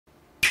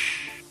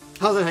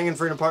How's it hanging,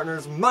 Freedom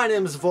Partners? My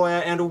name is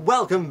Voya, and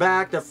welcome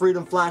back to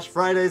Freedom Flash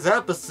Fridays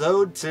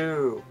Episode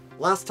 2.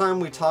 Last time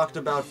we talked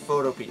about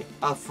Photopea,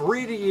 a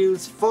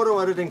free-to-use photo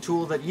editing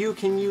tool that you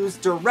can use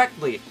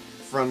directly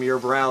from your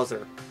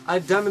browser. I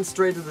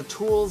demonstrated the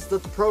tools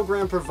that the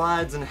program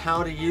provides and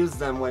how to use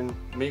them when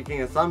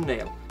making a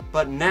thumbnail.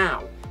 But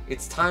now,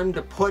 it's time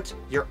to put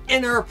your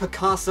inner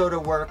Picasso to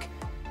work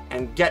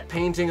and get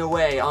painting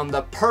away on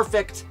the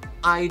perfect,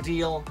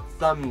 ideal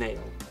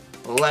thumbnail.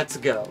 Let's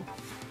go.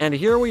 And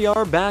here we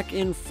are back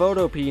in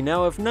Photopea.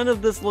 Now, if none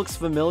of this looks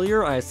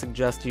familiar, I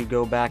suggest you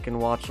go back and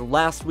watch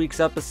last week's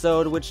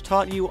episode, which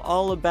taught you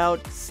all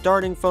about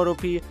starting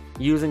Photopea,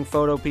 using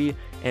Photopea,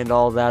 and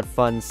all that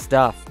fun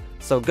stuff.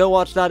 So go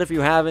watch that if you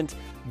haven't,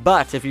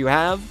 but if you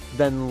have,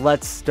 then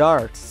let's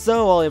start.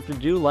 So all you have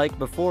to do, like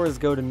before, is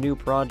go to New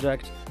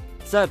Project,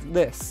 set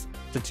this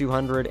to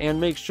 200, and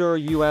make sure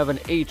you have an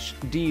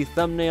HD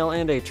thumbnail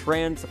and a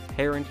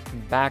transparent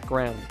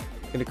background.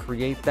 I'm going to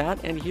create that,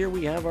 and here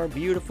we have our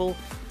beautiful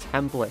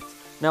template.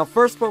 Now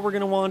first what we're going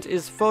to want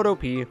is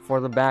Photopea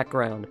for the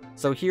background.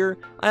 So here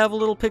I have a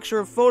little picture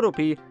of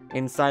Photopea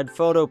inside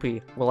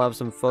Photopea. We'll have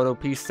some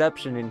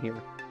Photopeaception in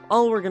here.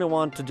 All we're going to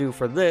want to do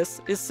for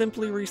this is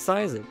simply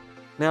resize it.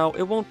 Now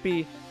it won't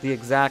be the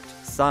exact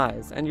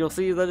size, and you'll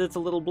see that it's a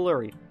little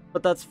blurry,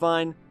 but that's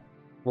fine.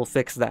 We'll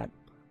fix that.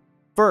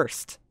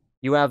 First,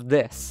 you have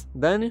this.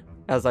 Then,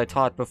 as I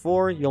taught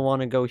before, you'll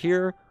want to go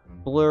here,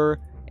 blur,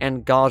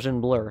 and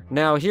Gaussian blur.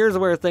 Now here's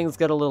where things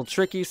get a little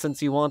tricky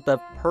since you want the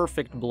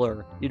perfect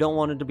blur. You don't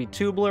want it to be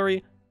too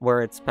blurry,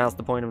 where it's past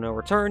the point of no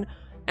return,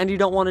 and you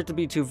don't want it to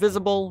be too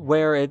visible,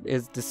 where it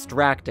is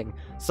distracting.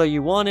 So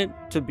you want it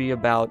to be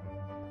about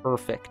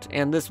perfect,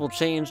 and this will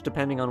change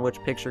depending on which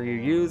picture you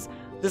use.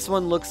 This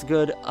one looks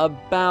good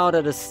about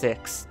at a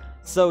 6.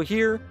 So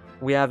here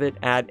we have it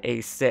at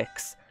a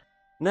 6.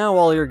 Now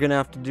all you're gonna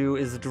have to do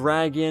is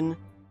drag in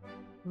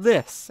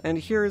this, and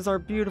here is our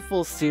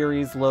beautiful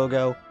series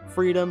logo,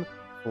 Freedom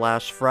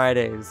Flash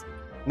Fridays.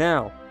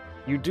 Now,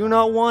 you do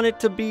not want it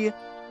to be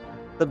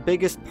the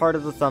biggest part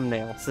of the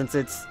thumbnail, since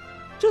it's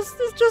just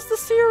a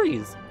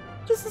series.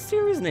 Just a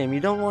series name. You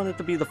don't want it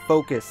to be the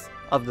focus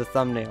of the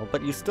thumbnail,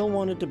 but you still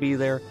want it to be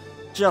there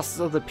just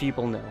so the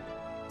people know.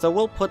 So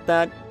we'll put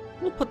that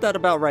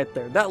about right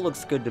there. That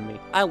looks good to me.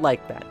 I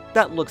like that.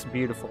 That looks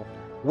beautiful.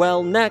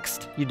 Well,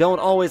 next, you don't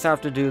always have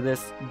to do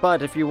this,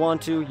 but if you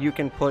want to, you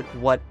can put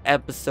what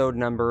episode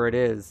number it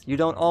is. You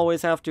don't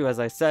always have to, as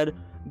I said,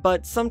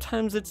 but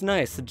sometimes it's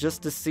nice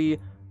just to see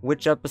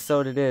which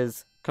episode it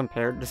is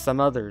compared to some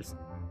others.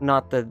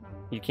 Not that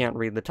you can't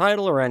read the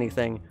title or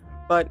anything,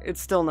 but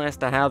it's still nice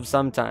to have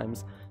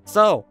sometimes.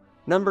 So,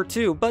 number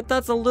 2, but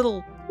that's a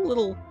little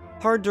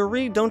hard to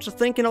read, don't you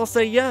think? And I'll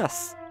say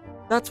yes.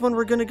 That's when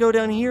we're gonna go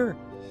down here.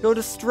 Go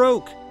to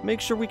stroke. Make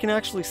sure we can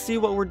actually see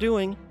what we're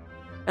doing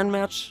and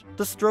match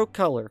the stroke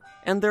color.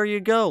 And there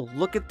you go.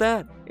 Look at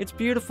that. It's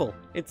beautiful.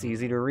 It's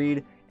easy to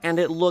read, and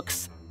it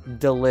looks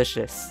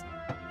delicious.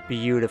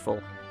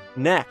 Beautiful.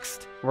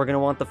 Next, we're gonna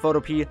want the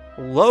Photopea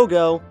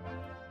logo.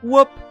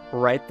 Whoop!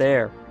 Right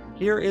there.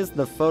 Here is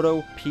the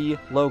Photopea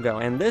logo,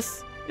 and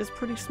this is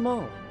pretty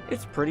small.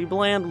 It's pretty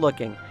bland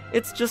looking.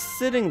 It's just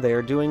sitting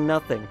there doing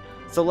nothing.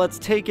 So let's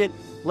take it,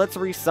 let's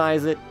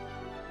resize it,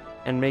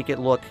 and make it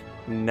look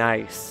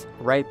nice.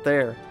 Right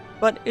there.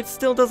 But it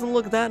still doesn't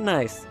look that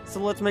nice, so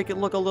let's make it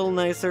look a little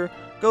nicer.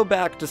 Go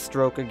back to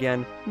stroke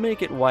again,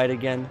 make it white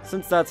again,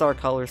 since that's our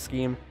color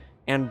scheme,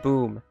 and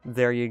boom,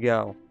 there you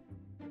go.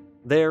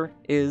 There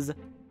is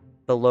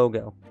the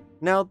logo.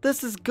 Now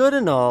this is good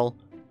and all,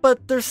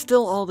 but there's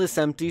still all this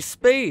empty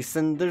space,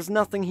 and there's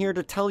nothing here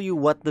to tell you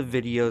what the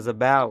video's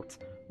about.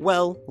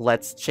 Well,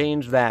 let's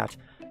change that.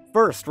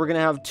 First, we're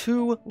gonna have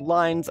 2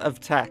 lines of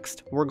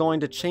text. We're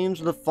going to change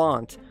the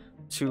font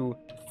to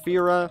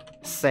Fira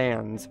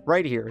Sans,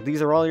 right here.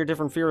 These are all your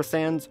different Fira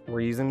Sans. We're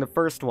using the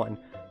first one.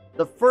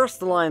 The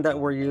first line that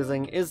we're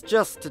using is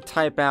just to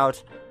type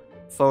out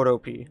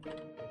Photopea,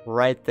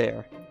 right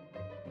there.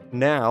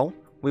 Now,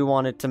 we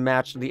want it to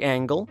match the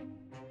angle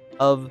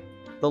of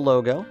the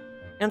logo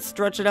and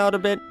stretch it out a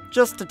bit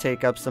just to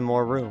take up some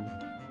more room.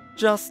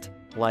 Just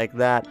like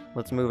that.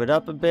 Let's move it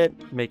up a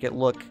bit, make it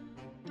look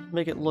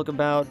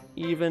about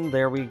even.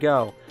 There we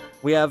go.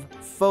 We have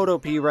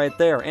Photopea right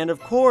there, and of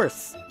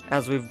course,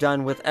 as we've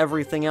done with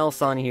everything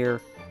else on here,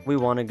 we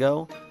want to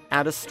go,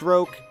 add a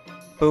stroke,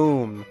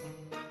 boom.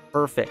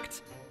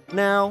 Perfect.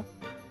 Now,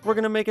 we're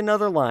going to make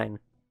another line.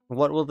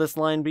 What will this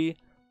line be?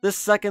 This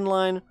second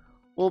line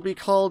will be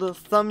called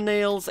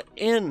Thumbnails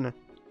in.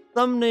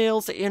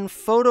 Thumbnails in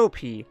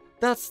Photopea.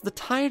 That's the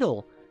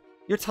title.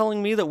 You're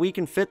telling me that we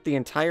can fit the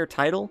entire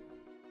title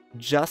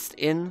just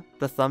in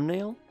the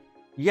thumbnail?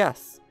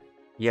 Yes.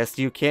 Yes,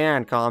 you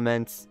can,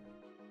 comments.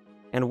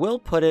 And we'll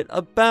put it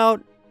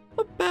about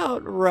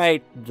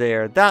right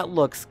there. That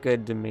looks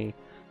good to me.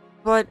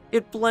 But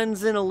it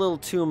blends in a little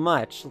too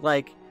much.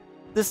 Like,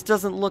 this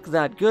doesn't look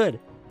that good.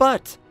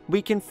 But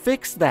we can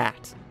fix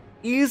that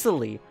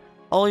easily.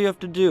 All you have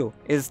to do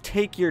is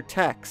take your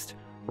text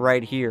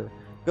right here,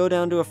 go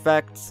down to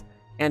effects,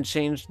 and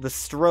change the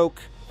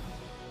stroke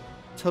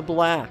to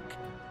black.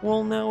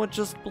 Well, now it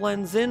just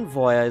blends in,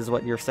 Voya, is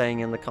what you're saying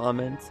in the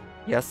comments.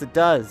 Yes, it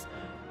does.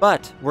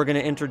 But we're going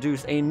to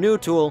introduce a new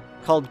tool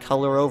called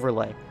Color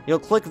Overlay. You'll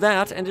click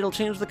that and it'll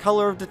change the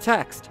color of the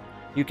text.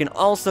 You can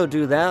also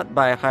do that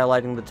by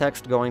highlighting the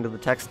text, going to the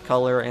text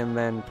color, and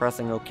then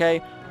pressing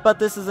OK. But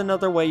this is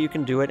another way you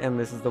can do it, and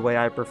this is the way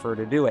I prefer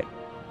to do it.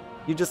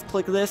 You just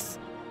click this,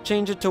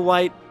 change it to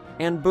white,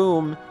 and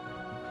boom,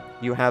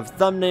 you have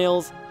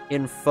thumbnails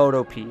in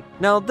Photopea.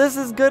 Now, this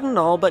is good and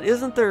all, but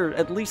isn't there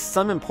at least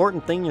some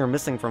important thing you're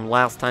missing from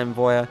last time,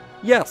 Voya?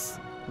 Yes,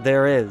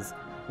 there is.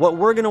 What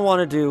we're going to want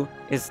to do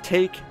is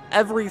take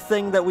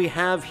everything that we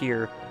have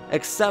here,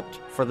 except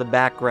for the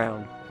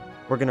background.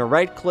 We're going to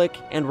right-click,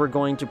 and we're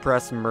going to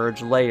press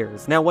Merge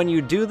Layers. Now, when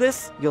you do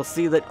this, you'll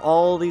see that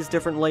all these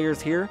different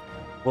layers here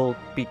will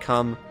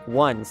become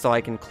one. So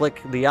I can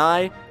click the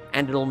eye,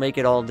 and it'll make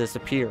it all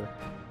disappear.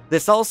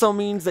 This also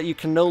means that you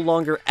can no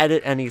longer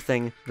edit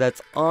anything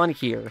that's on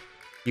here.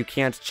 You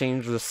can't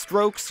change the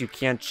strokes, you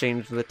can't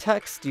change the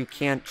text, you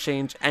can't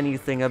change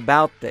anything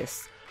about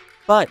this.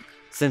 But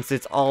since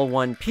it's all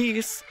one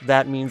piece,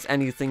 that means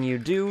anything you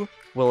do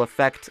will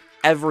affect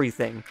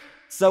everything.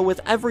 So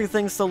with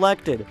everything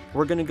selected,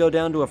 we're going to go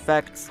down to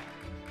Effects,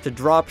 to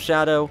Drop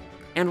Shadow,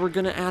 and we're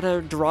going to add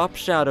a drop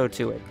shadow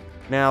to it.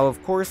 Now,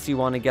 of course, you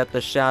want to get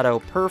the shadow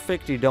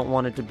perfect. You don't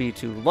want it to be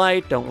too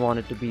light, don't want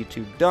it to be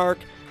too dark.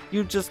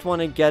 You just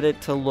want to get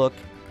it to look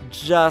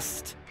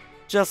just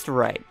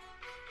right.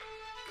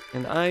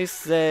 And I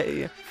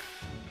say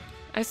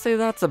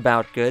that's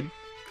about good.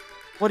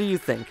 What do you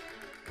think?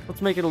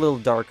 Let's make it a little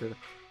darker.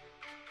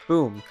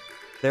 Boom.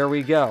 There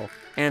we go.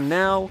 And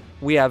now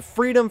we have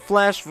Freedom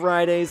Flash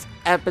Fridays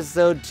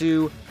Episode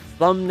 2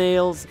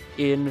 Thumbnails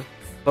in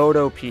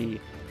Photopea.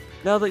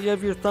 Now that you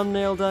have your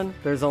thumbnail done,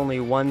 there's only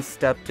one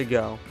step to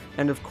go.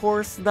 And of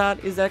course,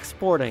 that is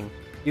exporting.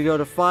 You go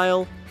to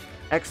File,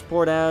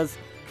 Export As,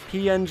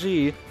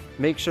 PNG,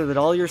 make sure that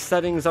all your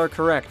settings are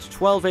correct.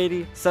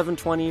 1280,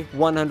 720,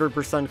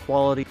 100%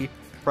 quality.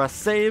 Press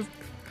Save,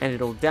 and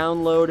it'll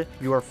download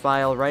your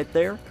file right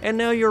there. And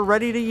now you're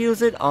ready to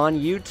use it on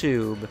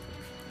YouTube.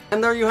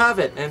 And there you have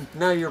it. And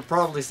now you're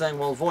probably saying,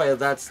 well, Voya,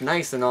 that's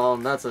nice and all,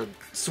 and that's a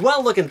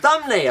swell-looking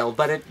thumbnail,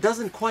 but it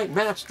doesn't quite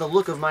match the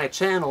look of my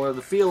channel, or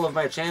the feel of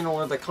my channel,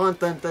 or the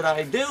content that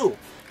I do.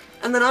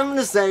 And then I'm going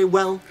to say,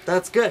 well,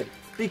 that's good,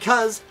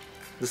 because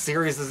the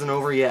series isn't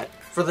over yet.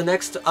 For the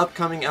next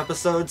upcoming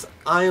episodes,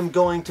 I am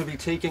going to be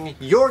taking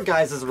your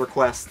guys'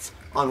 requests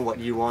on what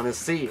you want to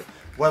see.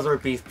 Whether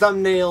it be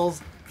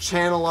thumbnails,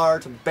 channel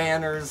art,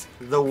 banners,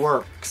 the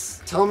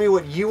works. Tell me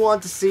what you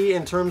want to see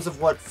in terms of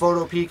what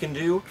Photopea can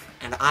do,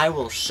 and I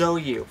will show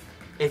you.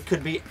 It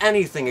could be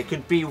anything. It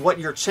could be what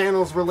your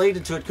channel's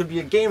related to. It could be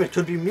a game. It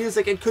could be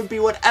music. It could be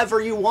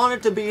whatever you want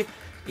it to be.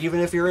 Even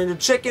if you're into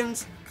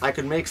chickens, I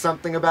could make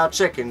something about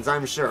chickens,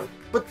 I'm sure.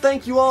 But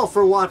thank you all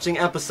for watching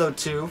episode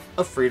 2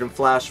 of Freedom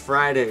Flash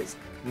Fridays.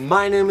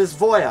 My name is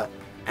Voya,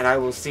 and I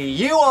will see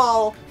you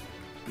all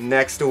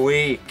next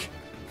week.